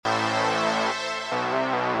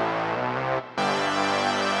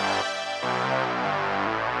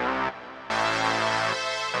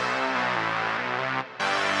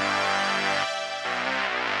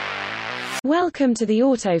Welcome to the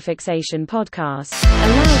Auto Fixation Podcast, a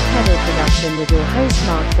Loud Pedal production with your host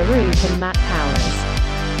Mark Farouk and Matt Powers.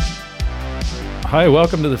 Hi,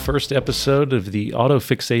 welcome to the first episode of the Auto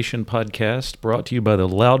Fixation Podcast, brought to you by the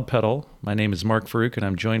Loud Pedal. My name is Mark Farouk, and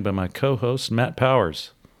I'm joined by my co-host Matt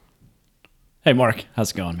Powers. Hey, Mark.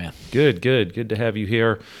 How's it going, man? Good to have you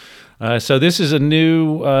here. So this is a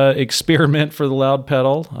new experiment for the Loud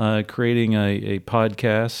Pedal, creating a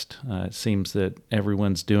podcast. It seems that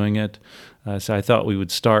everyone's doing it. So I thought we would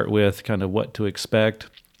start with kind of what to expect.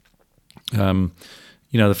 The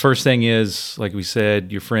first thing is, like we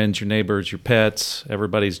said, your friends, your neighbors, your pets,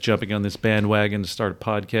 everybody's jumping on this bandwagon to start a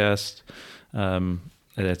podcast.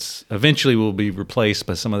 That's eventually will be replaced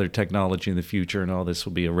by some other technology in the future, and all this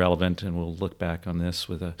will be irrelevant, and we'll look back on this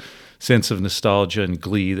with a sense of nostalgia and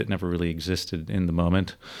glee that never really existed in the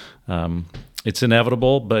moment. It's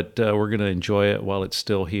inevitable, but we're going to enjoy it while it's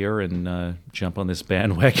still here and jump on this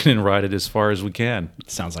bandwagon and ride it as far as we can.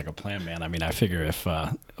 Sounds like a plan, man. I mean, I figure if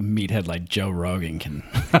a meathead like Joe Rogan can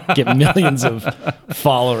get millions of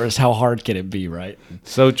followers, how hard can it be, right?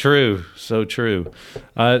 So true. So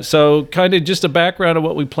kind of just a background of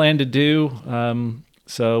what we plan to do.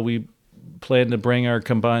 So we plan to bring our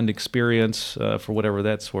combined experience for whatever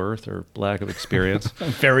that's worth, or lack of experience.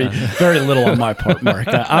 Very little on my part, Mark.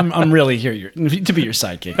 I'm really here to be your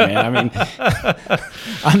sidekick, man. I mean,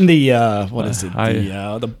 I'm the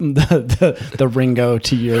the Ringo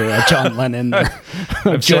to your John Lennon,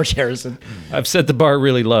 George Harrison. I've set the bar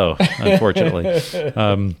really low, unfortunately.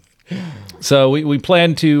 So we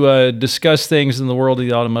plan to discuss things in the world of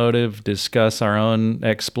the automotive, discuss our own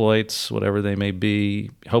exploits, whatever they may be,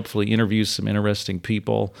 hopefully interview some interesting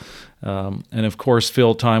people, and of course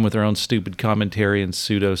fill time with our own stupid commentary and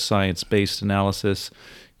pseudo-science-based analysis,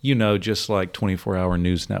 just like 24-hour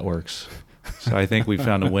news networks. So I think we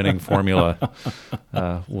found a winning formula.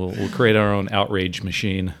 We'll create our own outrage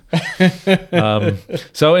machine.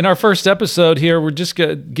 So in our first episode here, we're just going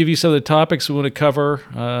to give you some of the topics we want to cover,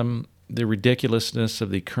 the ridiculousness of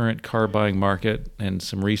the current car buying market, and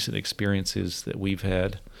some recent experiences that we've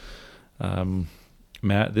had.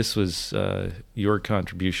 Matt, this was your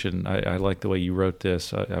contribution. I like the way you wrote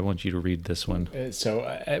this. I want you to read this one.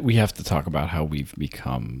 So we have to talk about how we've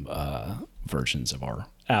become versions of our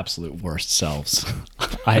absolute worst selves.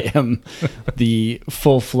 I am the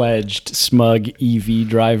full-fledged smug EV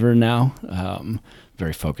driver now.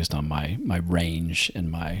 Very focused on my range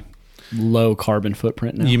and my low carbon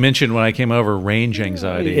footprint now. You mentioned when I came over range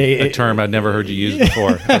anxiety, a term I'd never heard you use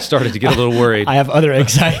before. I started to get a little worried. I have other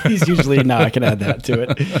anxieties usually. Now I can add that to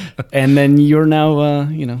it. And then you're now,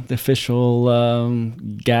 the official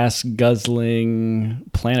gas guzzling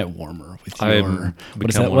planet warmer with your. What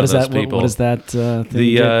is that thing?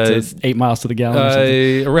 The 8 miles to the gallon. Or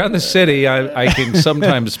something? Around the city, I can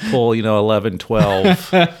sometimes pull 11,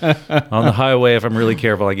 12. On the highway, if I'm really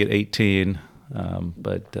careful, I get 18.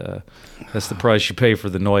 But that's the price you pay for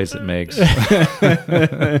the noise it makes.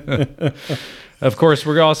 Of course,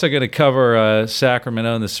 we're also going to cover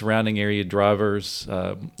Sacramento and the surrounding area drivers.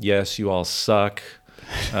 Yes, you all suck.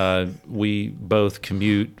 We both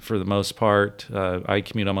commute for the most part. I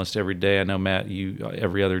commute almost every day. I know, Matt, you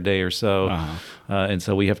every other day or so. Uh-huh. And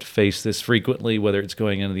so we have to face this frequently, whether it's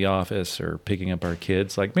going into the office or picking up our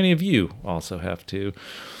kids, like many of you also have to.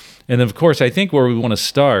 And of course, I think where we want to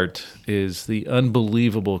start is the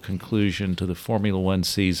unbelievable conclusion to the Formula One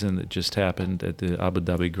season that just happened at the Abu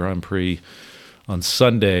Dhabi Grand Prix on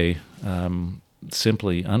Sunday.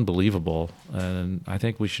 Simply unbelievable. And I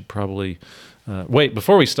think we should probably wait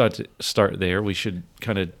before we start there. We should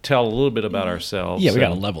kind of tell a little bit about ourselves. Yeah, we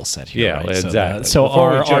got a level set here. Yeah, right? exactly. So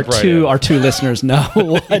our two listeners know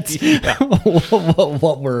what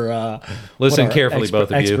we're listen what carefully,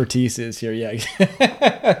 both of you. Expertise is here. Yeah.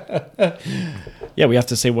 Yeah, we have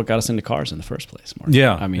to say what got us into cars in the first place, Mark.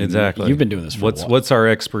 Yeah, I mean, exactly. You've been doing this for a while. What's our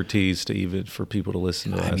expertise for people to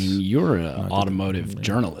listen to us? I mean, you're an automotive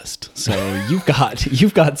journalist, so you've got some.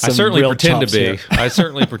 I certainly real pretend to chops be. here. I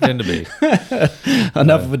certainly pretend to be.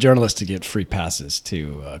 Enough of a journalist to get free passes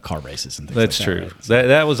to car races and things That's like true. That, right? So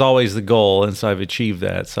that was always the goal, and so I've achieved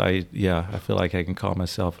that. So I feel like I can call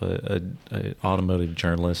myself a automotive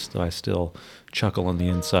journalist. I still chuckle on the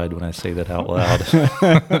inside when I say that out loud.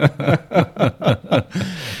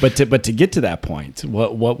 But to get to that point,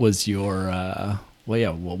 what was your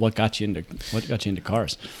what got you into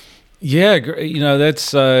cars? Yeah,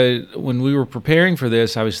 that's when we were preparing for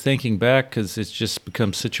this, I was thinking back because it's just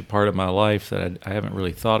become such a part of my life that I haven't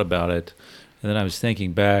really thought about it. And then I was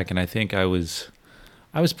thinking back, and I think I was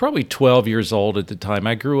probably 12 years old at the time.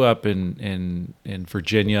 I grew up in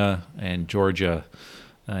Virginia and Georgia,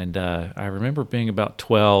 and I remember being about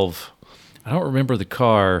 12 I don't remember the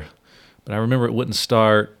car, but I remember it wouldn't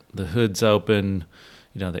start. The hood's open.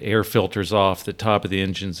 The air filter's off. The top of the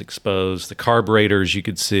engine's exposed. The carburetors you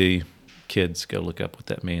could see. Kids, go look up what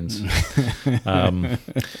that means. And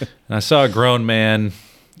I saw a grown man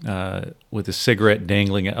with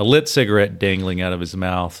a lit cigarette dangling out of his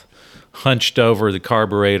mouth, hunched over the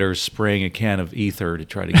carburetor, spraying a can of ether to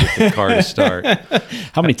try to get the car to start.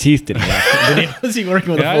 How many teeth did he have? Was he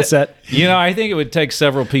working with a full set? I think it would take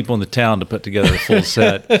several people in the town to put together a full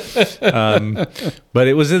set. But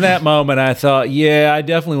it was in that moment I thought, yeah, I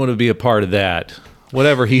definitely want to be a part of that.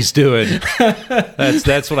 Whatever he's doing,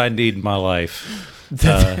 that's what I need in my life.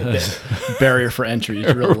 The barrier for entry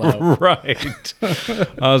is real low. Right.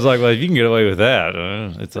 I was like, well, if you can get away with that,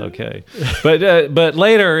 it's okay. But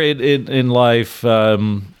later in life,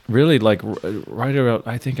 really like right around,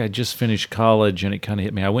 I think I just finished college and it kind of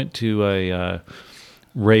hit me. I went to a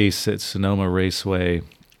race at Sonoma Raceway.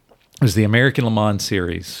 It was the American Le Mans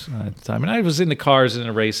Series at the time. And I was into cars and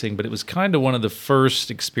into racing, but it was kind of one of the first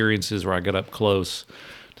experiences where I got up close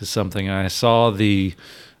to something. And I saw the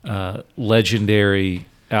legendary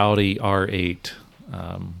Audi R8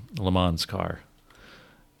 Le Mans car.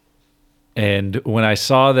 And when I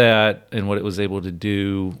saw that and what it was able to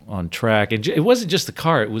do on track, and it wasn't just the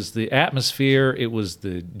car, it was the atmosphere, it was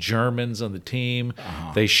the Germans on the team.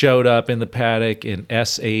 Uh-huh. They showed up in the paddock in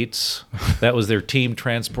S8s. That was their team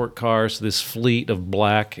transport car. So this fleet of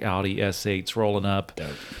black Audi S8s rolling up.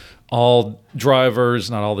 Dope. All drivers,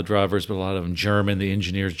 not all the drivers, but a lot of them German, the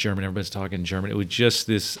engineers German, everybody's talking German. It was just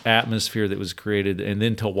this atmosphere that was created. And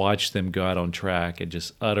then to watch them go out on track and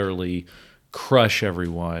just utterly crush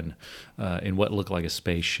everyone in what looked like a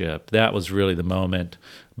spaceship. That was really the moment,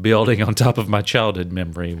 building on top of my childhood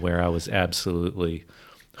memory, where I was absolutely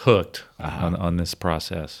hooked on this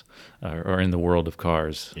process or in the world of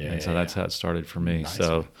cars. Yeah, and so that's how it started for me. Nice.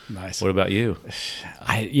 So nice. What about you?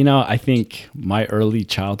 I think my early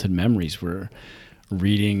childhood memories were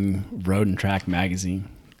reading Road and Track magazine,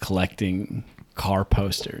 collecting car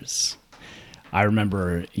posters. I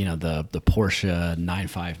remember, the Porsche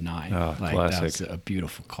 959. Oh, classic. That was a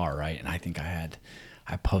beautiful car, right? And I think I had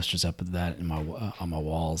posters up of that on my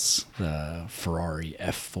walls. The Ferrari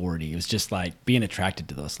F40. It was just like being attracted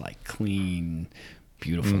to those like clean,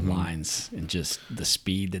 beautiful lines and just the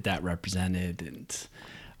speed that represented. And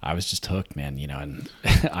I was just hooked, man. And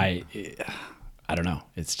I don't know.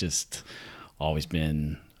 It's just always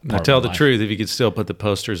been. Now tell the truth. If you could still put the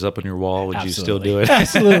posters up on your wall, would you still do it?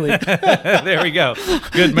 Absolutely. There we go.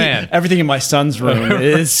 Good man. Everything in my son's room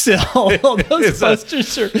is still those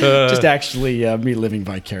posters are just actually me living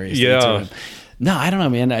vicariously to him. No, I don't know,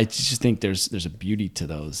 man. I just think there's a beauty to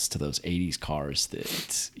those 80s cars that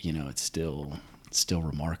it's still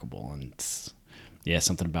remarkable, and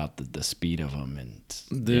something about the speed of them and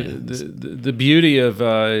the beauty of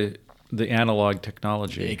the analog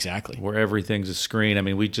technology. Exactly. Where everything's a screen. I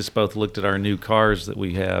mean, we just both looked at our new cars that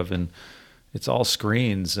we have, and it's all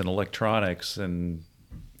screens and electronics and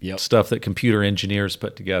stuff that computer engineers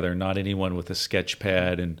put together, not anyone with a sketch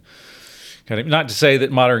pad. And kind of, not to say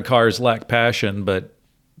that modern cars lack passion, but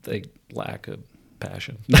they lack a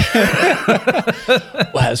passion. Well,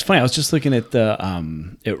 it's funny. I was just looking at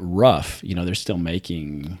at Rough. They're still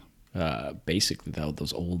making basically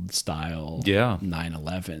those old style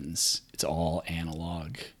 911s. It's all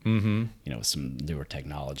analog, with some newer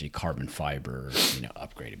technology, carbon fiber,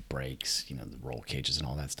 upgraded brakes, the roll cages and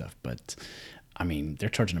all that stuff. But I mean, they're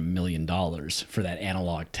charging $1 million for that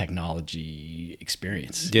analog technology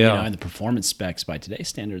experience. And the performance specs by today's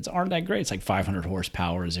standards aren't that great. It's like 500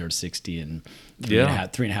 horsepower, 0 to 60 in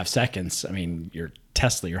 3.5 seconds. I mean, your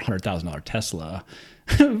 $100,000 Tesla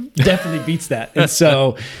definitely beats that. And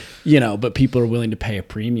so, but people are willing to pay a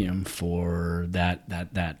premium for that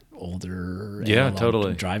older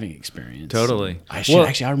totally driving experience. Totally. I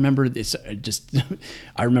remember this.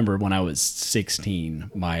 I remember when I was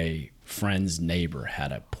 16, my friend's neighbor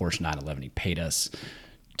had a Porsche 911. He paid us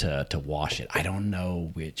to wash it. I don't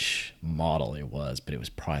know which model it was, but it was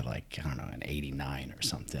probably like, I don't know, an 89 or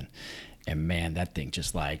something. And man, that thing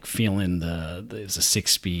just like feeling it was a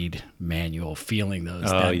 6-speed manual, feeling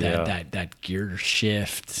that gear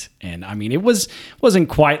shift. And I mean, it wasn't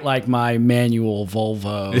quite like my manual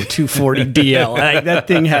Volvo 240 DL. That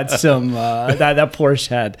thing had some, that Porsche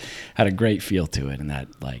had a great feel to it. And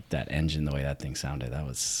that engine, the way that thing sounded, that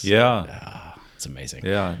was, it's amazing.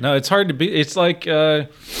 Yeah. No, it's hard to beat. It's like,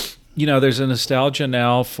 there's a nostalgia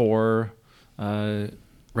now for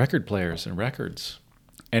record players and records.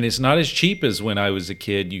 And it's not as cheap as when I was a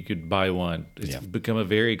kid. You could buy one. It's become a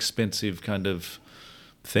very expensive kind of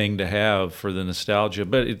thing to have for the nostalgia,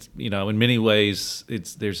 but it's, in many ways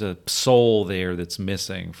there's a soul there that's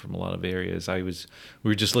missing from a lot of areas. We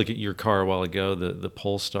were just looking at your car a while ago, the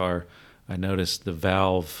Polestar. I noticed the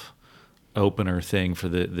valve opener thing for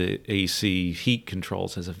the AC heat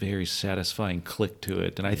controls has a very satisfying click to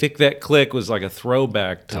it, and I think that click was like a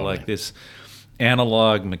throwback to like this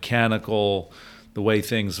analog mechanical, the way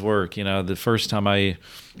things work. The first time I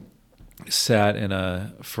sat in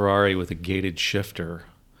a Ferrari with a gated shifter,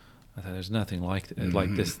 I thought there's nothing like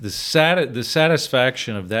like this. The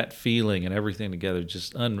satisfaction of that feeling and everything together,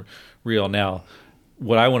 just unreal. Now,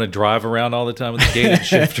 would I want to drive around all the time with a gated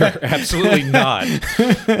shifter? Absolutely not.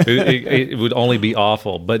 It would only be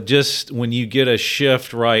awful. But just when you get a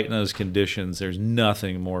shift right in those conditions, there's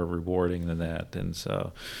nothing more rewarding than that. And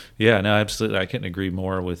so, yeah, no, absolutely. I couldn't agree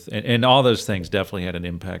more with, and all those things definitely had an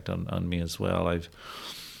impact on me as well. I've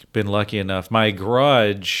been lucky enough. My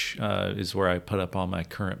garage is where I put up all my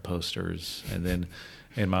current posters, and then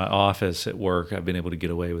in my office at work, I've been able to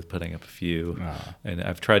get away with putting up a few. And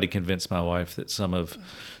I've tried to convince my wife that some of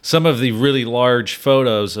the really large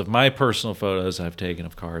photos of my personal photos I've taken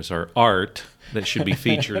of cars are art that should be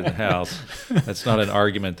featured in the house. That's not an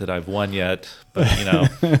argument that I've won yet, but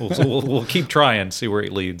we'll keep trying, see where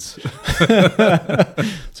it leads.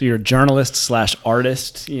 So you're a journalist /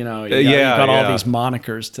 artist, you've got all these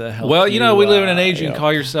monikers to help. Well, we live in an age you can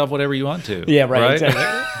call yourself whatever you want to. Yeah, right?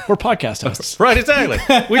 Exactly. We're podcast hosts. Right, exactly.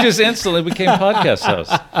 We just instantly became podcast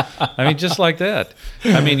hosts. I mean, just like that.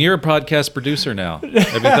 I mean, you're a podcast producer now. Have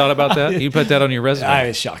you thought about that? You put that on your resume.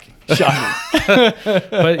 It's shocking.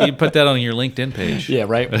 But you put that on your LinkedIn page. Yeah,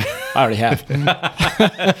 right. I already have.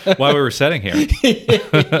 While we were sitting here.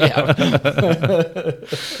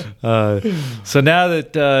 So now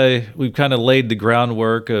that we've kind of laid the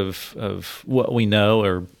groundwork of what we know,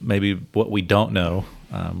 or maybe what we don't know,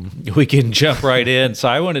 we can jump right in. So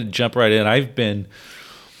I wanted to jump right in. I've been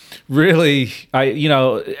really,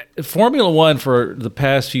 Formula One for the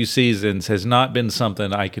past few seasons has not been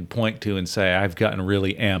something I could point to and say I've gotten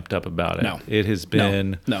really amped up about it. No. It has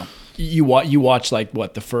been... No. You watch like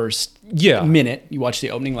what, the first minute, you watch the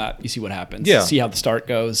opening lap, you see what happens, see how the start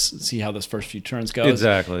goes, see how those first few turns goes.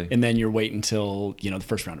 Exactly. And then you're waiting until, the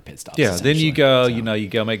first round of pit stops. Yeah, then you go, you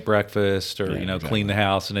go make breakfast or, clean the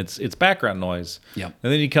house, and it's background noise. Yep.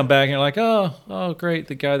 And then you come back and you're like, oh, great,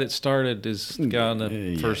 the guy that started is the guy in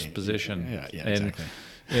the first position. Yeah, and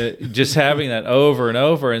exactly. Just having that over and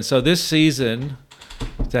over. And so this season,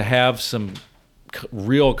 to have some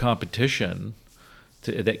real competition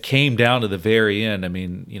that came down to the very end. I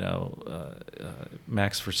mean,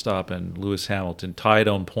 Max Verstappen, Lewis Hamilton tied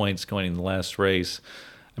on points going in the last race.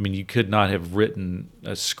 I mean, you could not have written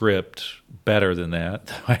a script better than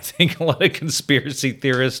that. I think a lot of conspiracy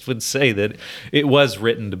theorists would say that it was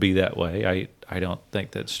written to be that way. I don't think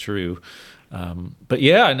that's true. But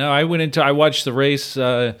yeah, no, I watched the race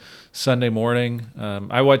Sunday morning.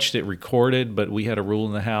 I watched it recorded, but we had a rule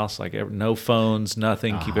in the house, like no phones,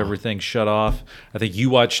 nothing, keep everything shut off. I think you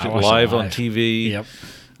watched it live on TV. Yep.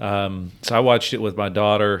 So I watched it with my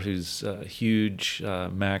daughter, who's a huge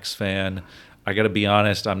Max fan. I got to be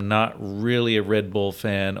honest, I'm not really a Red Bull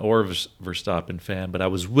fan or Verstappen fan, but I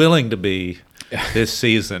was willing to be this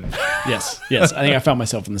season. Yes. I think I found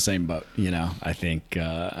myself in the same boat. I think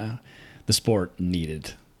the sport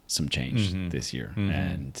needed some change this year,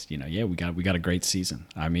 and we got a great season.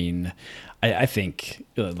 I mean, I think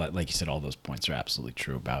like you said, all those points are absolutely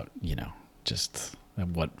true about just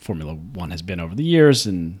what Formula One has been over the years,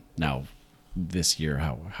 and now this year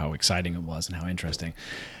how exciting it was and how interesting.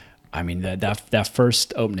 I mean, that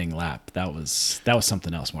first opening lap, that was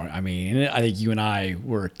something else, Mark. I mean, I think you and I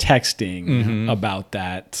were texting about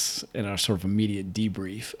that in our sort of immediate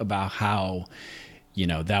debrief about how,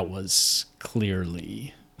 that was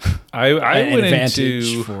clearly an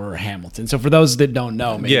advantage for Hamilton. So for those that don't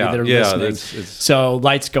know, maybe they're listening. So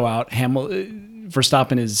lights go out.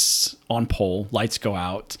 Verstappen is on pole. Lights go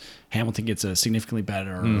out. Hamilton gets a significantly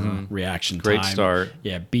better reaction time. Great start.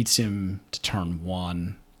 Yeah, beats him to turn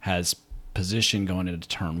one. Has position going into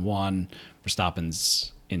turn one.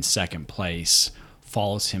 Verstappen's in second place.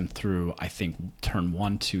 Follows him through, I think, turn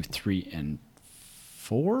 1, 2, 3, and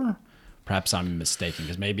 4. Perhaps I'm mistaken,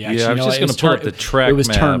 because maybe actually I was just going to pull up the track map. It was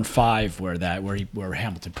turn 5 where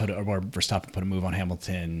Hamilton where Verstappen put a move on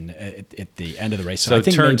Hamilton at the end of the race. So I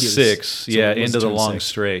think turn 6, into the long 6.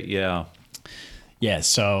 straight, yeah. Yeah,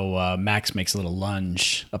 so Max makes a little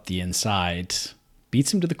lunge up the inside,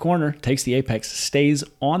 beats him to the corner, takes the apex, stays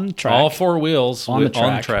on the track. All four wheels on the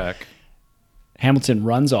track. Hamilton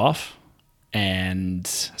runs off and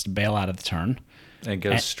has to bail out of the turn. And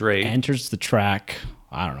goes straight. Enters the track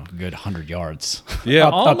I don't know, a good 100 yards. Yeah,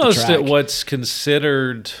 up the almost track. at what's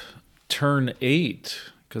considered turn 8,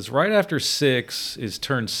 because right after 6 is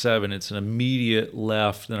turn 7. It's an immediate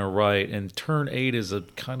left and a right, and turn 8 is a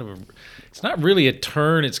kind of a, it's not really a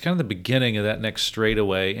turn, it's kind of the beginning of that next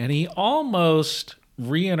straightaway, and he almost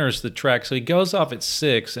re-enters the track. So he goes off at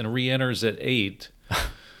 6 and re-enters at 8.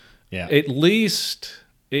 Yeah. At least,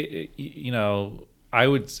 you know, I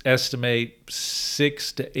would estimate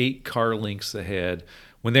 6 to 8 car lengths ahead.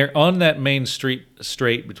 When they're on that main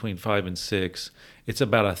straight between 5 and 6, it's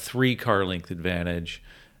about a 3 car length advantage,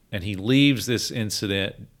 and he leaves this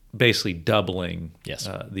incident basically doubling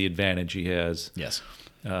the advantage he has. Yes.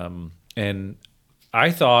 And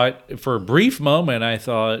I thought, for a brief moment,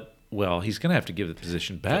 well, he's going to have to give the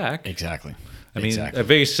position back. Exactly. I mean, a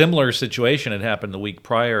very similar situation had happened the week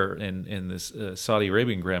prior in this Saudi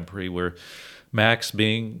Arabian Grand Prix, where Max,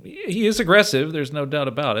 he is aggressive, there's no doubt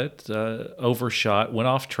about it, overshot, went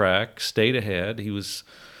off track, stayed ahead. He was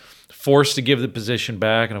forced to give the position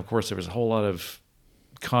back, and of course there was a whole lot of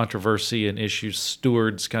controversy and issues.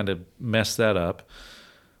 Stewards kind of messed that up.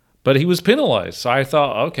 But he was penalized. So I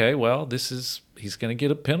thought, okay, well, he's going to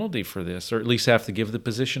get a penalty for this, or at least have to give the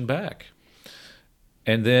position back.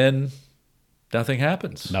 And then nothing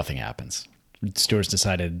happens. Nothing happens. Stewards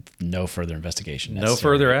decided no further investigation necessary. No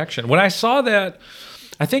further action. When I saw that,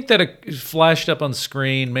 I think that it flashed up on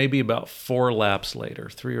screen maybe about 4 laps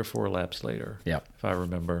later, 3 or 4 laps later, Yep. if I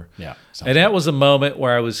remember. Yeah. And that was a moment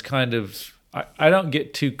where I was kind of, I don't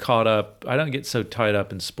get too caught up, I don't get so tied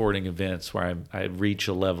up in sporting events where I reach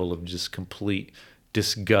a level of just complete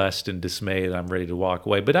disgust and dismay that I'm ready to walk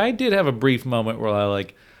away. But I did have a brief moment where I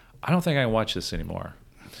don't think I can watch this anymore.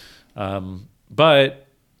 But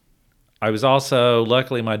I was also,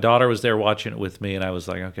 luckily my daughter was there watching it with me, and I was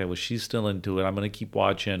like, okay, well, she's still into it. I'm going to keep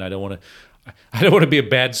watching. I don't want to be a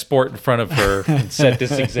bad sport in front of her and set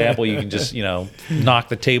this example. You can just, knock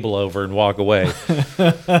the table over and walk away.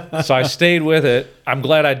 So I stayed with it. I'm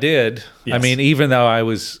glad I did. Yes. I mean, even though I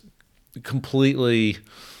was completely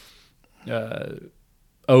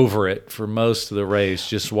over it for most of the race,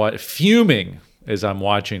 just fuming as I'm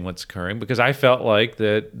watching what's occurring, because I felt like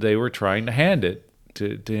that they were trying to hand it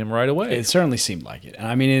to him right away. It certainly seemed like it. And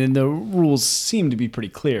I mean, and the rules seem to be pretty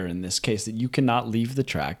clear in this case that you cannot leave the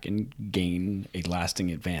track and gain a lasting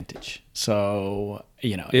advantage. So,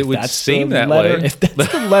 it would seem that way. If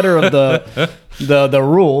that's the letter of the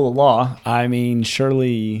rule, the law, I mean,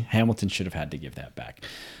 surely Hamilton should have had to give that back.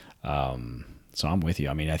 So I'm with you.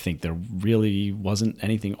 I mean, I think there really wasn't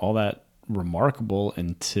anything all that remarkable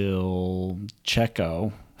until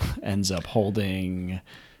Checo ends up holding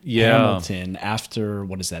Hamilton after,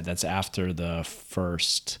 what is that? That's after the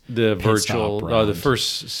first that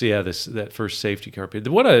first safety car pit.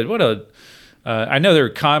 I know there were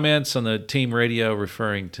comments on the team radio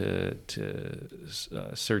referring to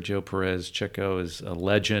Sergio Perez. Checo is a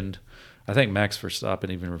legend. I think Max Verstappen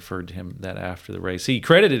even referred to him that after the race. He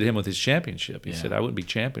credited him with his championship. He said, I wouldn't be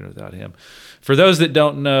champion without him. For those that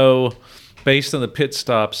don't know, based on the pit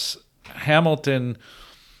stops, Hamilton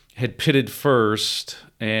had pitted first,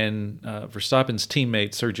 and Verstappen's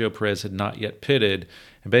teammate, Sergio Perez, had not yet pitted.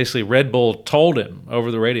 And basically Red Bull told him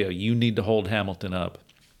over the radio, you need to hold Hamilton up.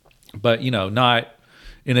 But, not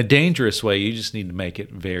in a dangerous way. You just need to make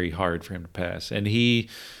it very hard for him to pass. And he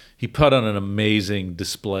put on an amazing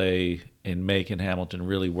display in making Hamilton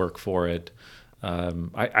really work for it.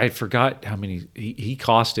 I forgot how many he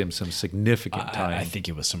cost him some significant time. I think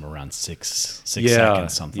it was somewhere around six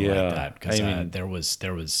seconds, something like that. Because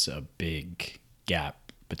there was a big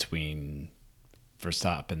gap between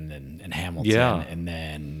Verstappen and Hamilton, and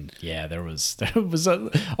then there was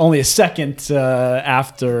only a second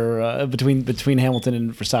after between Hamilton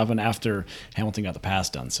and Verstappen after Hamilton got the pass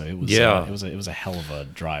done. So it was a hell of a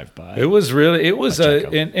drive by.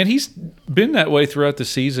 And he's been that way throughout the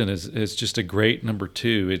season as just a great number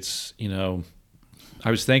 2. It's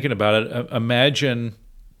I was thinking about it. Imagine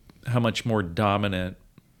how much more dominant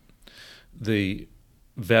the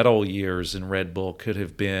Vettel years in Red Bull could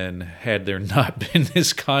have been had there not been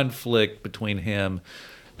this conflict between him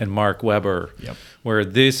and Mark Webber. Yep. Where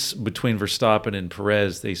between Verstappen and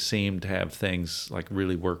Perez, they seem to have things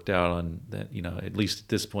really worked out on that. At least at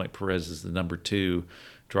this point, Perez is the number 2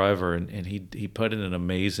 driver, and he put in an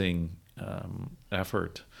amazing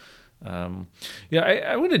effort. I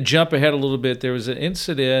want to jump ahead a little bit. There was an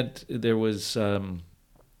incident. There was a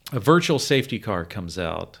virtual safety car comes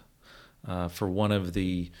out for one of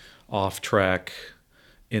the off-track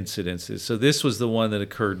incidences. So this was the one that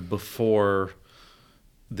occurred before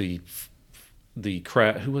the the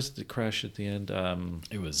crash. Who was the crash at the end?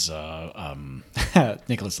 It was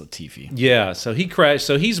Nicholas Latifi. Yeah, so he crashed.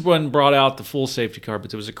 So he's one brought out the full safety car,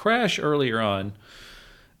 but there was a crash earlier on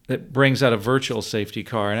that brings out a virtual safety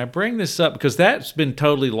car. And I bring this up because that's been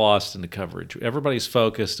totally lost in the coverage. Everybody's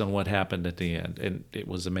focused on what happened at the end, and it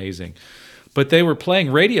was amazing. But they were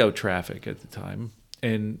playing radio traffic at the time,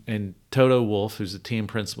 and Toto Wolff, who's the team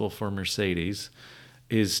principal for Mercedes,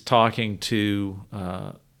 is talking to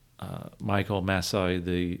Michael Massey,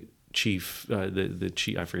 the chief, the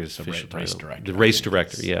chief, I forget his official title. Race director. The race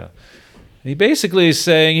director, yeah. And he basically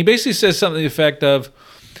says something to the effect of,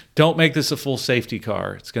 don't make this a full safety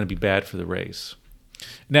car. It's going to be bad for the race.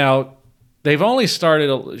 Now, they've only started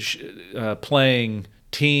playing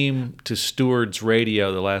team to stewards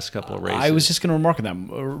radio the last couple of races. I was just going to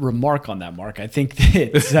remark on that, Mark. I think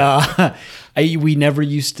that we never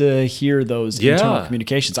used to hear those internal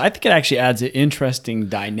communications. I think it actually adds an interesting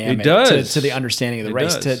dynamic to the understanding of the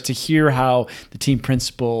race. To hear how the team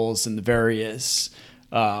principals and the various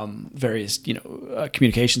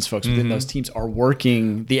communications folks within those teams are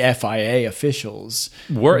working the FIA officials.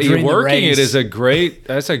 Working it is a great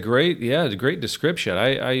great description.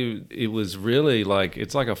 It was really like,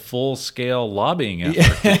 it's like a full scale lobbying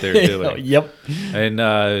effort that they're doing. Yep.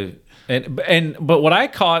 But what I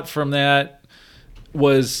caught from that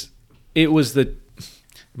was,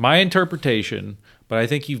 my interpretation, but I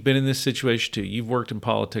think you've been in this situation too. You've worked in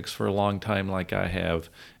politics for a long time like I have,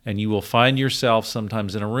 and you will find yourself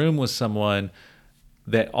sometimes in a room with someone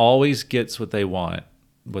that always gets what they want,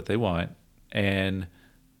 and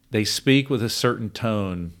they speak with a certain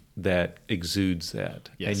tone that exudes that.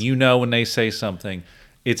 Yes. And when they say something,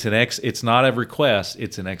 it's not a request,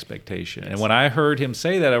 it's an expectation. Yes. And when I heard him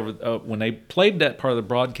say that when they played that part of the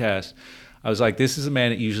broadcast, I was like, this is a man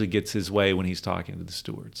that usually gets his way when he's talking to the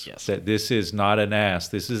stewards. Yes. That this is not an ask.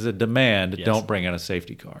 This is a demand. Yes. Don't bring out a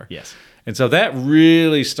safety car. Yes. And so that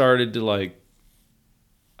really started to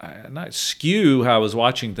not skew how I was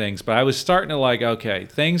watching things, but I was starting to okay,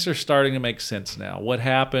 things are starting to make sense now. What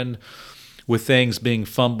happened with things being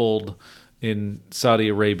fumbled in Saudi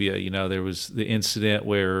Arabia? There was the incident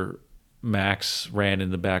where Max ran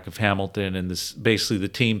in the back of Hamilton, and basically the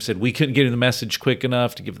team said we couldn't get him the message quick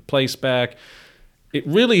enough to give the place back. It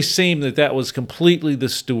really seemed that was completely the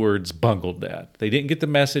stewards bungled that. They didn't get the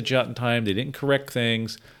message out in time. They didn't correct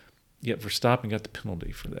things, yet Verstappen got the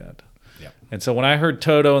penalty for that. Yep. And so when I heard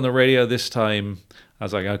Toto on the radio this time, I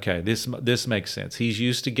was like, okay, this makes sense. He's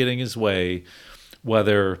used to getting his way,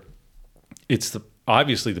 whether it's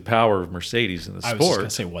obviously the power of Mercedes in the sport. I was just going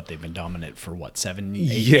to say, they've been dominant for 8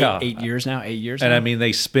 years now? 8 years and now? I mean,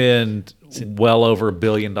 they spend well over $1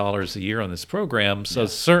 billion a year on this program, so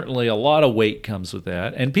certainly a lot of weight comes with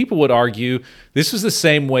that. And people would argue this was the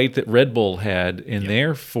same weight that Red Bull had in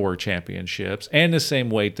their 4 championships, and the same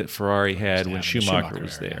weight that Ferrari had when Schumacher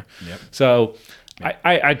was there. Yep. So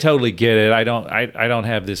I totally get it. I don't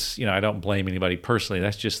have this, I don't blame anybody personally.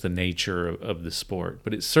 That's just the nature of the sport.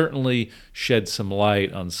 But it certainly shed some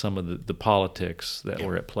light on some of the politics that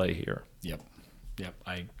were at play here. Yep.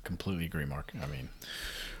 I completely agree, Mark. I mean,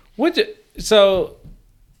 so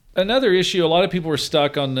another issue, a lot of people were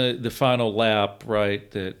stuck on the final lap,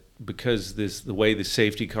 right? That because the way the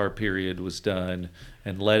safety car period was done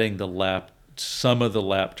and letting some of the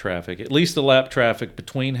lap traffic, at least the lap traffic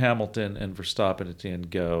between Hamilton and Verstappen at the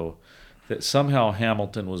end go, that somehow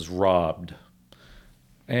Hamilton was robbed.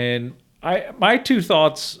 And my two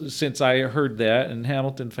thoughts since I heard that, and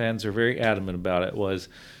Hamilton fans are very adamant about it, was,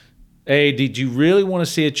 A, did you really want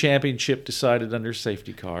to see a championship decided under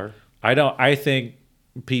safety car? I think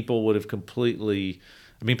people would have completely,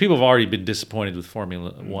 people have already been disappointed with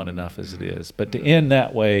Formula One enough as it is, but to end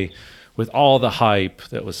that way, with all the hype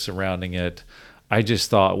that was surrounding it, I just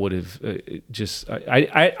thought would have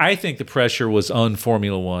I think the pressure was on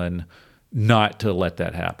Formula One not to let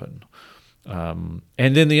that happen. And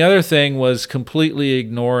then the other thing was completely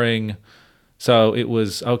ignoring. So it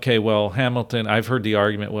was, okay, well, Hamilton, I've heard the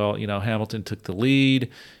argument, Hamilton took the lead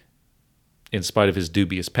in spite of his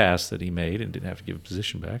dubious pass that he made and didn't have to give a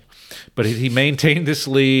position back. But he maintained this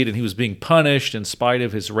lead, and he was being punished in spite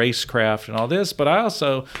of his racecraft and all this. But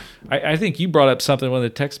I think you brought up something in one of the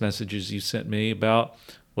text messages you sent me about,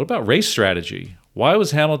 what about race strategy? Why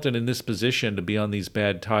was Hamilton in this position to be on these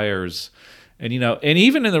bad tires? And, and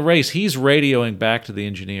even in the race, he's radioing back to the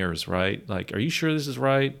engineers, right? Like, are you sure this is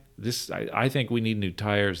right? I think we need new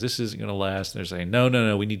tires. This isn't going to last. And they're saying,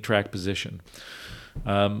 no, we need track position.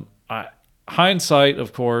 Hindsight,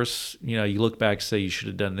 of course, you look back and say you should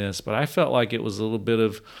have done this, but I felt like it was a little bit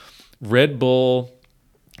of Red Bull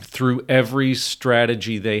through every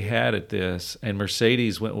strategy they had at this, and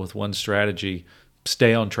Mercedes went with one strategy: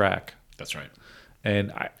 stay on track. That's right.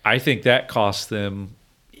 And I think that cost them.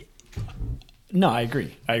 No, I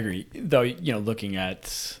agree. Though, looking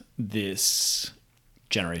at this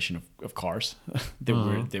generation of cars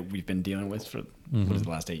that we've been dealing with for what is the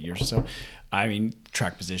last 8 years or so, I mean,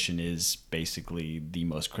 track position is basically the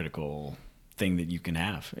most critical thing that you can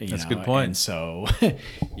have. That's a good point. And so,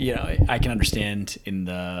 I can understand in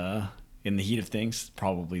the heat of things,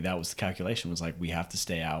 probably that was the calculation, was like, we have to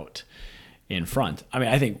stay out in front. I mean,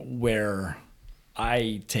 I think where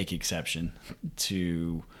I take exception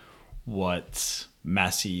to what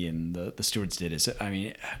Massey and the stewards did is, I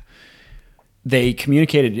mean, they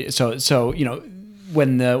communicated. So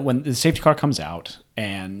when the safety car comes out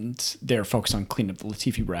and they're focused on cleaning up the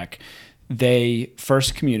Latifi wreck, they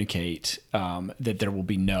first communicate that there will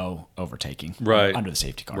be no overtaking under the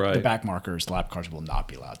safety car. Right. The back markers, the lap cars will not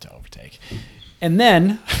be allowed to overtake. And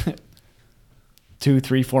then 2,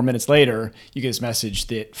 3, 4 minutes later, you get this message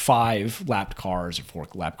that 5 lapped cars or 4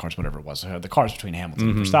 lapped cars, whatever it was, the cars between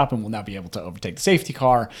Hamilton and Verstappen will now be able to overtake the safety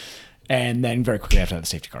car. And then very quickly after that, the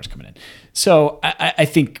safety cars coming in. So I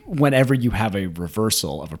think whenever you have a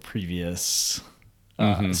reversal of a previous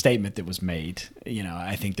statement that was made,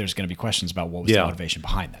 I think there's going to be questions about what was the motivation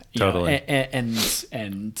behind that. Totally.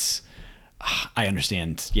 And I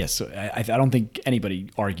understand. Yes, I don't think anybody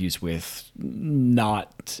argues with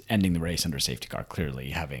not ending the race under a safety car. Clearly,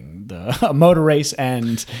 having a motor race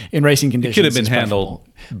and in racing conditions, it could have been handled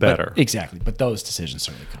better. Exactly, but those decisions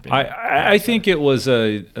certainly could be. I think it was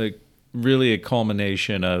a really a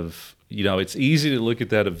culmination of, it's easy to look at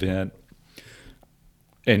that event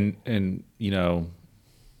and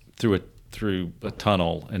through a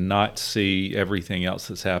tunnel and not see everything else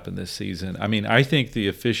that's happened this season. I mean, I think the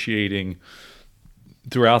officiating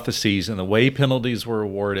throughout the season, the way penalties were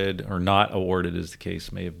awarded or not awarded, as the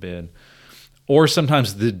case may have been, or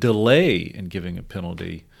sometimes the delay in giving a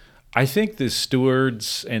penalty, I think the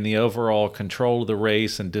stewards and the overall control of the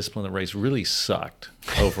race and discipline of the race really sucked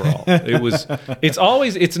overall.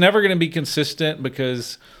 It's never going to be consistent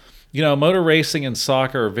because, motor racing and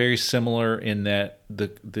soccer are very similar in that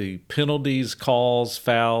the penalties, calls,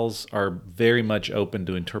 fouls are very much open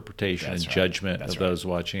to interpretation and judgment of those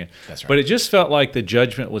watching it. That's right. But it just felt like the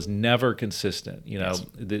judgment was never consistent.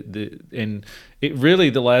 And it really,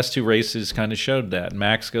 the last 2 races kind of showed that.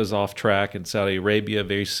 Max goes off track in Saudi Arabia,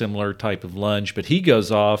 very similar type of lunge, but he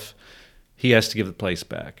goes off, he has to give the place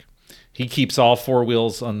back. He keeps all 4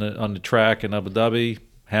 wheels on the track in Abu Dhabi.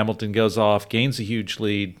 Hamilton goes off, gains a huge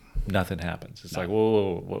lead. Nothing happens. It's like,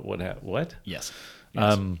 whoa, what? Yes.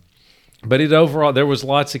 But overall, there was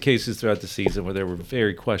lots of cases throughout the season where there were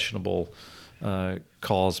very questionable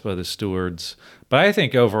calls by the stewards. But I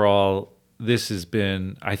think overall,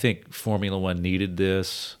 I think Formula One needed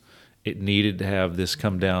this. It needed to have this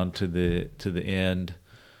come down to the end.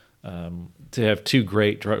 To have 2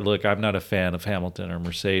 great look, I'm not a fan of Hamilton or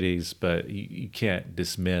Mercedes, but you can't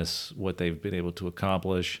dismiss what they've been able to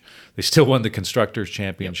accomplish. They still won the Constructors'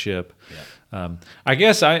 Championship. Yep. I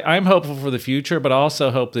guess I'm hopeful for the future, but I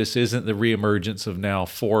also hope this isn't the reemergence of now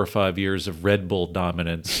 4 or 5 years of Red Bull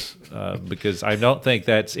dominance, because I don't think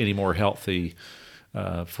that's any more healthy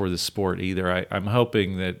for the sport either. I'm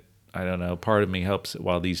hoping that, I don't know, part of me hopes that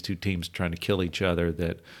while these 2 teams are trying to kill each other,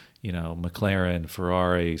 that McLaren,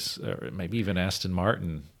 Ferraris, or maybe even Aston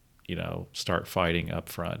Martin, start fighting up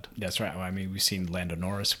front. That's right. Well, I mean, we've seen Lando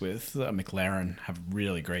Norris with McLaren have a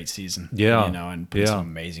really great season. Yeah. And put some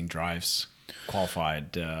amazing drives.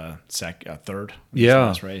 Qualified third in his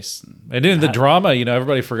last race. And then the drama,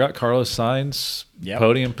 everybody forgot Carlos Sainz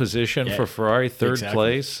podium position for Ferrari, third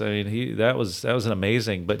place. I mean, that was an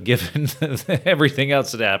amazing, but given everything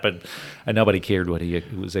else that happened, and nobody cared what he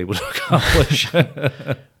was able to accomplish.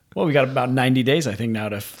 Well, we got about 90 days, I think, now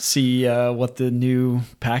to see what the new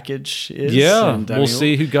package is. Yeah, and we'll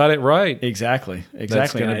see who got it right. Exactly.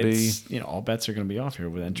 That's going to be, all bets are going to be off here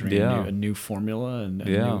with entering a new formula and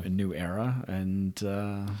a new era. And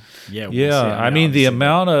we'll see. I mean, the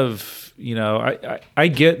amount of, I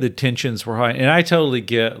get the tensions were high, and I totally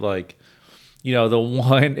get the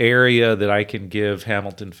one area that I can give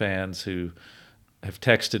Hamilton fans who have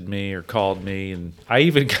texted me or called me, and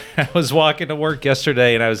I was walking to work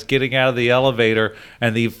yesterday and I was getting out of the elevator,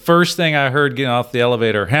 and the first thing I heard getting off the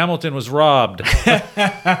elevator, Hamilton was robbed.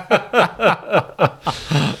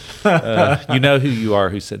 You know who you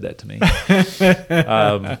are who said that to me.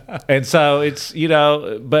 And so it's,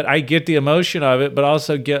 but I get the emotion of it, but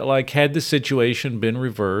also get had the situation been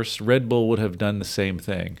reversed, Red Bull would have done the same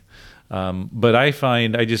thing. But I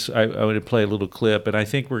find I want to play a little clip, and I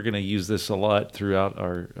think we're going to use this a lot throughout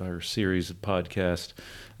our series of podcasts,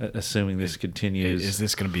 assuming this continues. Is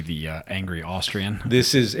this going to be the angry Austrian?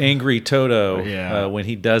 This is Angry Toto Yeah. when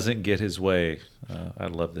he doesn't get his way. I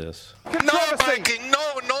love this. No, Mikey,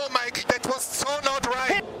 no, Mikey, that was so not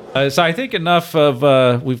right. So I think enough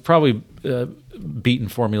of we've probably beaten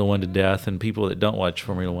Formula One to death, and people that don't watch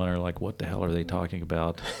Formula One are like, "What the hell are they talking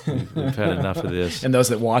about?" We've had enough of this. And those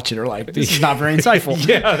that watch it are like, this is not very insightful.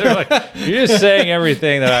 Yeah, they're like, "You're just saying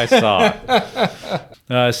everything that I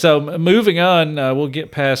saw." So moving on, we'll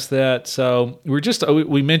get past that. So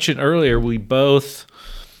we mentioned earlier we both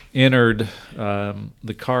entered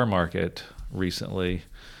the car market recently.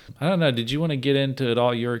 I don't know. Did you want to get into it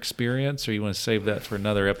all, your experience, or you want to save that for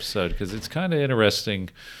another episode? Because it's kind of interesting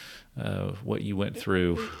what you went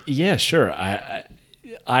through. Yeah, sure.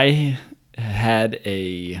 I had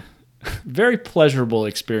a very pleasurable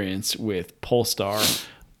experience with Polestar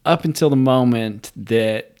up until the moment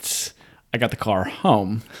that I got the car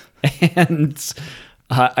home, and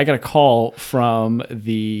I got a call from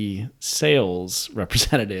the sales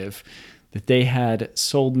representative that they had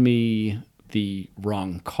sold me the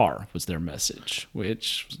wrong car, was their message,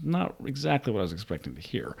 which was not exactly what I was expecting to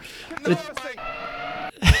hear.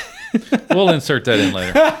 We'll insert that in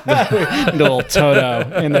later. Little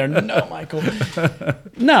Toto in there. No, Michael.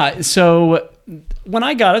 Nah. So when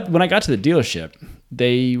I got to the dealership,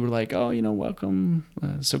 they were like, "Oh, welcome.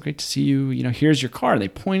 So great to see you. Here's your car." And they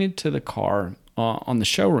pointed to the car on the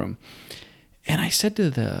showroom. And I said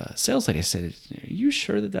to the sales lady, I said, "Are you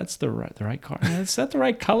sure that that's the right car? Is that the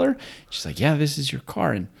right color?" She's like, "Yeah, this is your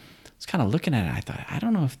car." And I was kind of looking at it. I thought, I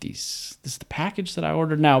don't know if this is the package that I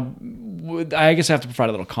ordered. Now, I guess I have to provide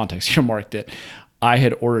a little context here, Mark, that I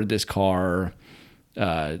had ordered this car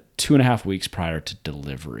 2.5 weeks prior to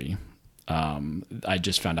delivery. I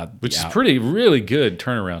just found out. Which is really good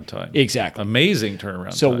turnaround time. Exactly. Amazing turnaround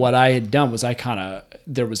time. So what I had done was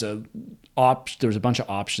there was a bunch of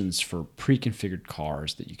options for pre-configured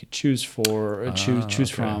cars that you could choose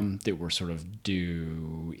from that were sort of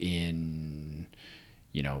due in,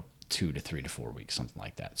 2 to 3 to 4 weeks, something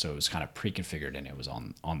like that. So it was kind of pre-configured, and it was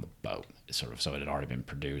on the boat, sort of. So it had already been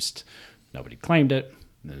produced. Nobody claimed it.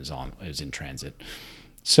 It was in transit.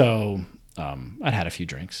 So I'd had a few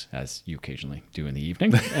drinks, as you occasionally do in the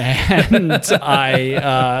evening, and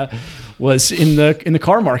I was in the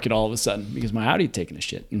car market all of a sudden because my Audi had taken a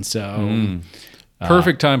shit, and so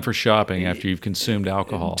perfect time for shopping after you've consumed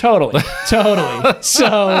alcohol. Totally.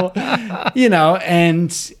 So,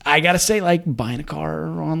 and I gotta say, like, buying a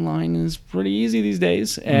car online is pretty easy these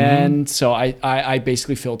days, and so I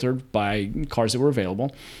basically filtered by cars that were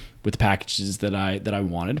available with the packages that I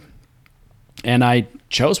wanted. And I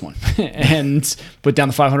chose one and put down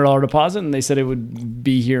the $500 deposit, and they said it would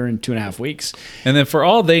be here in 2.5 weeks. And then, for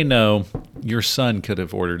all they know, your son could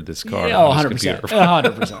have ordered this car. Yeah, 100%.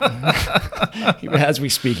 100%. As we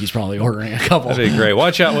speak, he's probably ordering a couple. That'd be great.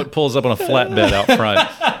 Watch out what pulls up on a flatbed out front.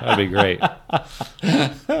 That'd be great.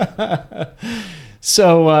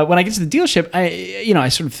 So when I get to the dealership,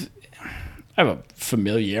 I have a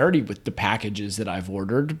familiarity with the packages that I've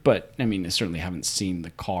ordered, but I certainly haven't seen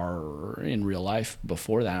the car in real life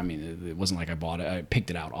before that. It wasn't like I bought it. I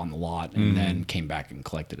picked it out on the lot and then came back and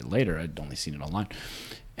collected it later. I'd only seen it online.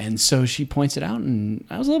 And so she points it out, and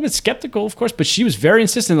I was a little bit skeptical, of course, but she was very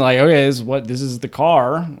insistent, like, "Okay, this is the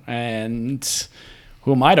car, and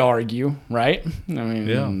who am I to argue, right?"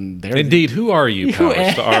 Yeah. Indeed, who are you,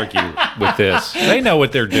 Powers, to argue with this? They know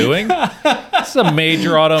what they're doing. It's a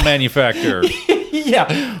major auto manufacturer.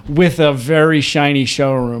 Yeah, with a very shiny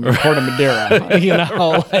showroom in Corte Madera.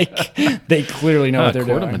 They clearly know what they're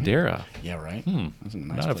doing. Corte Madera. Yeah, right. That's a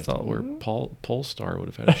nice I'd have place thought to where live. Polestar would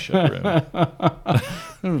have had a showroom.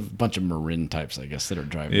 There are a bunch of Marin types, I guess, that are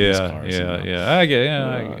driving these cars. Yeah. I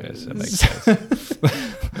guess that makes sense.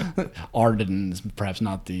 Arden is perhaps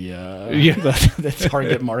not the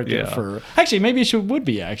target market for. Actually, maybe it would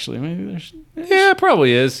be. Actually, maybe it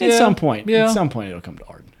probably is. At some point. Yeah. At some point, it'll come to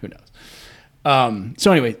Arden. Who knows?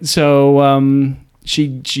 So anyway,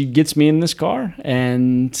 she gets me in this car,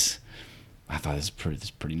 and I thought this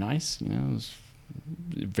is pretty nice. It was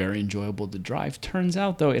very enjoyable to drive. Turns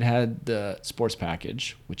out, though, it had the sports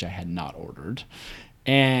package, which I had not ordered,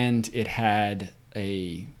 and it had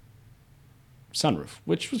a sunroof,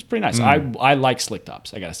 which was pretty nice. I like slick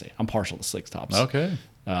tops. I gotta say, I'm partial to slick tops. Okay.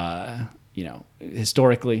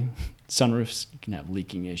 Historically, sunroofs can have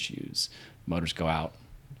leaking issues. Motors go out.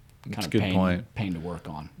 That's a good point. Pain to work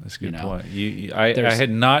on. That's a good point. I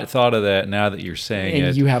had not thought of that. Now that you're saying it,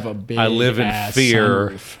 and you have a big. I live in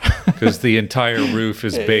fear Because the entire roof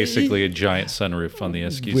is basically a giant sunroof on the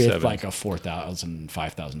SQ7. With like a $4,000,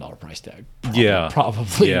 $5,000 price tag.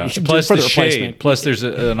 Probably. Yeah. Plus the shade. Plus there's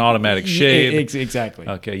an automatic shade. Exactly.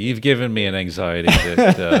 Okay, you've given me an anxiety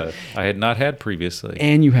that I had not had previously.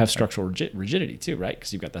 And you have structural rigidity too, right?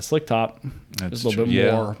 Because you've got that slick top. There's a little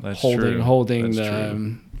bit more holding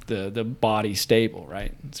the body stable,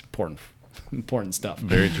 right? It's important stuff.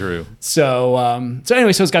 Very true. So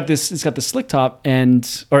anyway, so it's got the slick top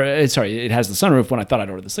it has the sunroof when I thought I'd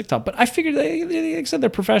order the slick top, but I figured they said they're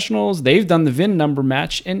professionals. They've done the VIN number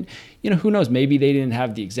match, and who knows, maybe they didn't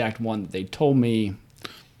have the exact one that they told me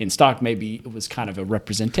in stock. Maybe it was kind of a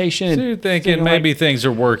representation. So you're thinking maybe things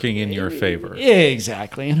are working in your favor.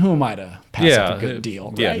 Exactly. And who am I to pass up a good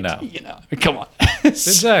deal, right? No. Come on.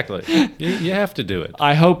 Exactly. You have to do it.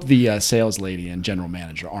 I hope the sales lady and general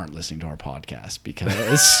manager aren't listening to our podcast,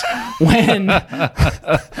 because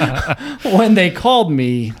when they called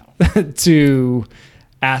me to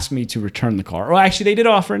ask me to return the car, well, actually they did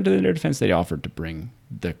offer, into their defense, they offered to bring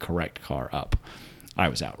the correct car up. I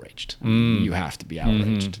was outraged. You have to be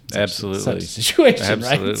outraged. Absolutely. Such a situation,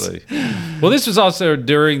 absolutely. Right? Well, this was also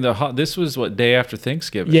during this was day after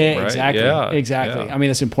Thanksgiving, right? Exactly. Yeah, exactly. Yeah. I mean,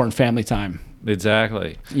 that's important family time.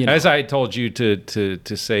 Exactly. As I told you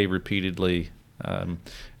to say repeatedly,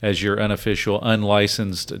 as your unofficial,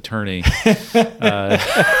 unlicensed attorney,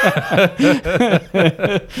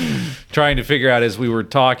 trying to figure out, as we were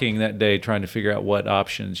talking that day, trying to figure out what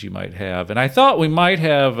options you might have. And I thought we might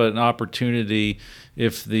have an opportunity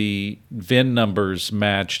if the VIN numbers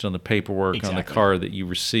matched on the paperwork on the car that you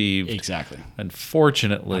received. Exactly.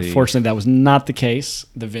 Unfortunately, that was not the case.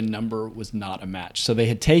 The VIN number was not a match. So they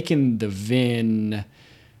had taken the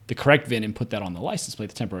correct VIN and put that on the license plate,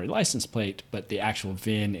 the temporary license plate, but the actual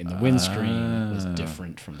VIN in the windscreen was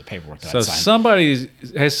different from the paperwork that I signed.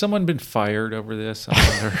 Has someone been fired over this? I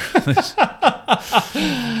wonder.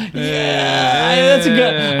 That's a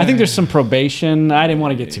good. I think there's some probation. I didn't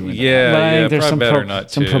want to get too into that. But I think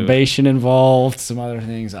there's some probation involved, some other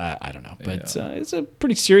things. I don't know, but it's a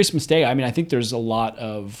pretty serious mistake. I mean, I think there's a lot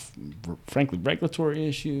of, frankly, regulatory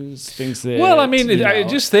issues, things that. Well, I mean,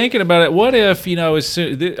 just thinking about it, what if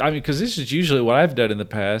because this is usually what I've done in the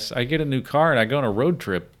past. I get a new car and I go on a road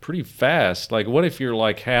trip pretty fast. Like, what if you're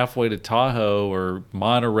like halfway to Tahoe or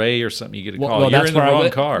Monterey or something? You get a call. You're in the wrong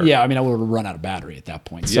car. Yeah, I mean, I would have run out of battery at that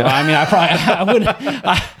point. So I mean, I wouldn't.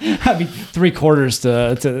 I'd be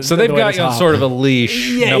 3/4 to. So they've got you on sort of a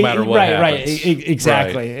leash, no matter what happens.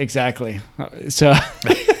 Exactly. So.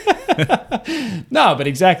 No, but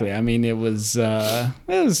exactly. I mean, it was at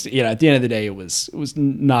the end of the day, it was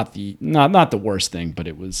not the worst thing, but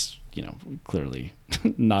it was, clearly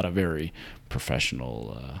not a very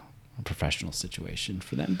professional situation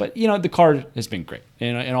for them. But the car has been great.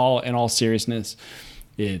 In all seriousness,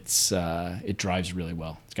 it drives really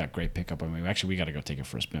well. It's got great pickup. I mean, actually, we got to go take it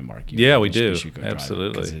for a spin, Mark. We do.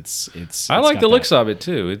 Absolutely. It's I like the looks of it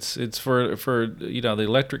too. It's for the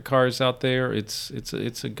electric cars out there. It's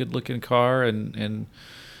a good looking car, and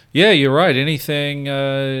yeah, you're right. Anything.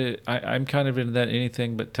 I'm kind of in that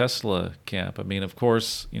anything but Tesla camp. I mean, of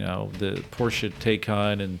course, the Porsche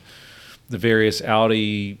Taycan and the various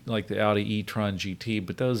Audi, like the Audi e-tron GT,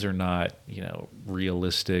 but those are not,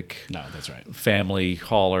 realistic. No, that's right. Family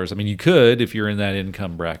haulers. I mean, you could if you're in that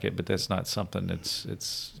income bracket, but that's not something that's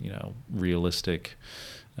realistic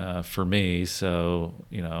for me. So,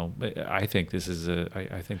 I think this is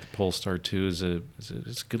I think the Polestar 2 is a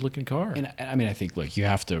good looking car. And I mean, I think, look, you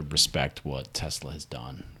have to respect what Tesla has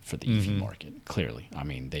done for the EV market. Clearly, I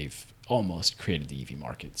mean, they've almost created the EV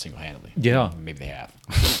market single-handedly. Yeah, maybe they have.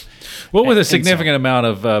 Well, with a significant amount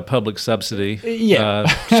of public subsidy,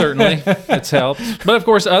 certainly it's helped. But of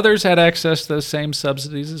course, others had access to those same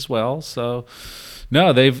subsidies as well. So,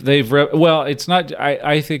 no, well, it's not.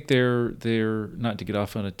 I think they're not to get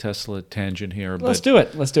off on a Tesla tangent here. But let's do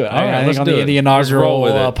it. All right, I think on the inaugural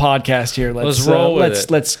podcast here, let's roll with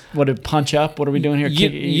it. Let's punch up. What are we doing here?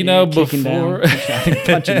 Kicking down. I think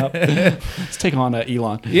punching up. Let's take on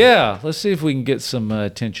Elon. Yeah, let's see if we can get some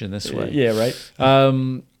attention this way. Yeah, right.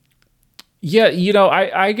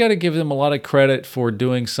 I got to give them a lot of credit for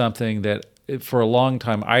doing something that for a long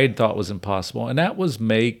time I had thought was impossible, and that was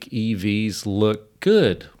make EVs look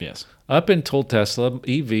good. Yes. Up until Tesla,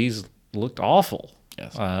 EVs looked awful.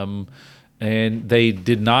 Yes. And they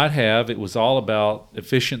did not have, it was all about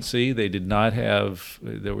efficiency. They did not have,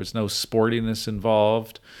 there was no sportiness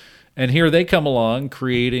involved. And here they come along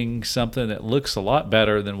creating something that looks a lot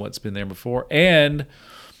better than what's been there before. And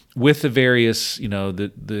with the various,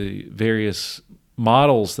 the various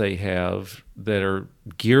models they have that are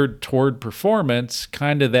geared toward performance,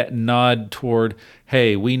 kind of that nod toward,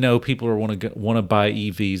 hey, we know people are want to buy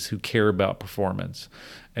EVs who care about performance.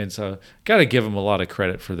 And so got to give them a lot of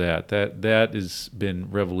credit for that. That has been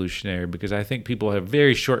revolutionary, because I think people have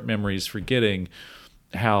very short memories, forgetting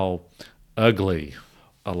how ugly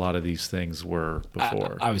a lot of these things were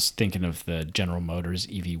before. I was thinking of the General Motors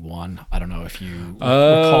EV1. I don't know if you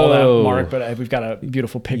recall that, Mark, but we've got a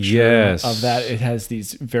beautiful picture of that. It has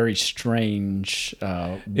these very strange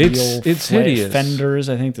it's hideous fenders,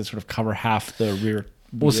 I think, that sort of cover half the rear.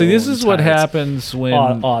 Well, see, this is what happens when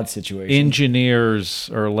odd situation. Engineers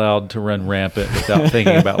are allowed to run rampant without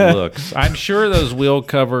thinking about looks. I'm sure those wheel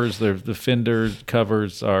covers, the fender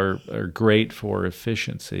covers are great for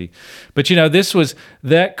efficiency. But,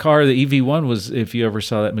 that car, the EV1 was, if you ever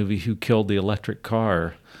saw that movie, Who Killed the Electric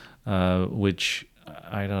Car, which,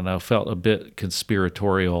 I don't know, felt a bit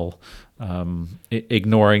conspiratorial,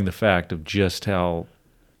 ignoring the fact of just how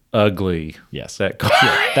ugly that car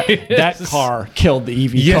that car killed the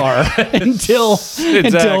EV car until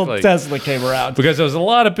Tesla came around, because there was a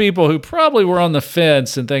lot of people who probably were on the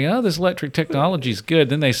fence and thinking, oh, this electric technology is good.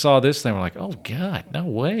 Then they saw this, they were like, oh God, no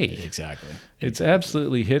way. Exactly. It's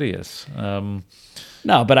absolutely hideous. No,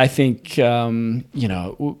 but I think since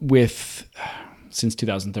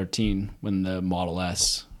 2013, when the Model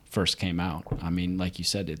S first came out, I mean, like you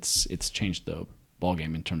said, it's changed the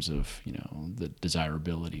ballgame in terms of the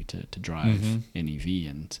desirability to drive an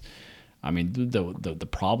EV. And I mean, the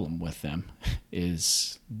problem with them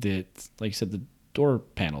is that, like you said, the door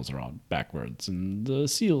panels are on backwards and the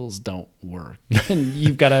seals don't work, and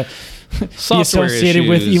you've got to be associated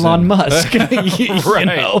with Elon Musk.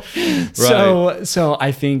 Right. So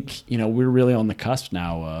I think we're really on the cusp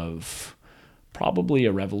now of probably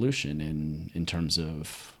a revolution in terms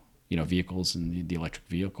of vehicles and the electric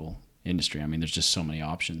vehicle industry. I mean, there's just so many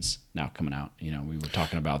options now coming out. We were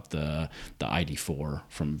talking about the ID4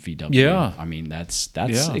 from VW. Yeah. I mean, that's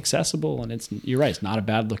accessible, and you're right. It's not a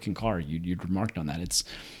bad looking car. You'd remarked on that. It's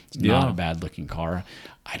not a bad looking car.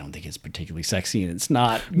 I don't think it's particularly sexy, and it's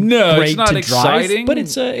not great it's not to exciting. drive. But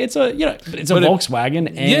it's a Volkswagen,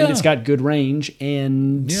 and it's got good range,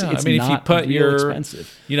 and it's I mean, not if you put real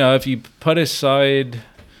expensive. If you put aside.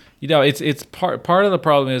 It's part of the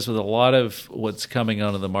problem is with a lot of what's coming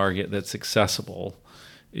onto the market that's accessible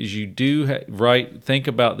is you do think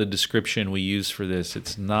about the description we use for this.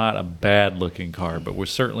 It's not a bad looking car, but we're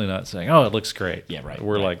certainly not saying, oh, it looks great. Yeah, right.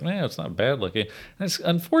 We're like, no, it's not bad looking. That's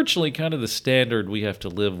unfortunately kind of the standard we have to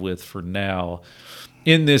live with for now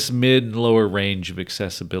in this mid and lower range of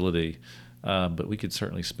accessibility. But we could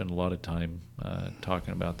certainly spend a lot of time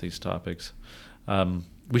talking about these topics.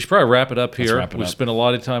 We should probably wrap it up here. We've spent a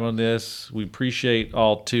lot of time on this. We appreciate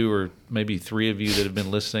all 2 or maybe 3 of you that have been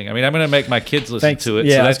listening. I mean, I'm going to make my kids listen to it.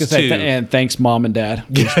 Yeah, so I was that's going to 2. say, and thanks, Mom and Dad.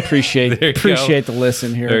 We appreciate the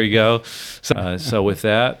listen here. There you go. So with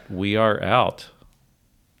that, we are out.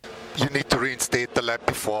 You need to reinstate the lap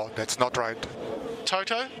before. That's not right.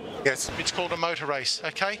 Toto? Yes. It's called a motor race,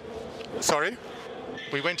 okay? Sorry?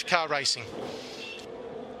 We went to car racing.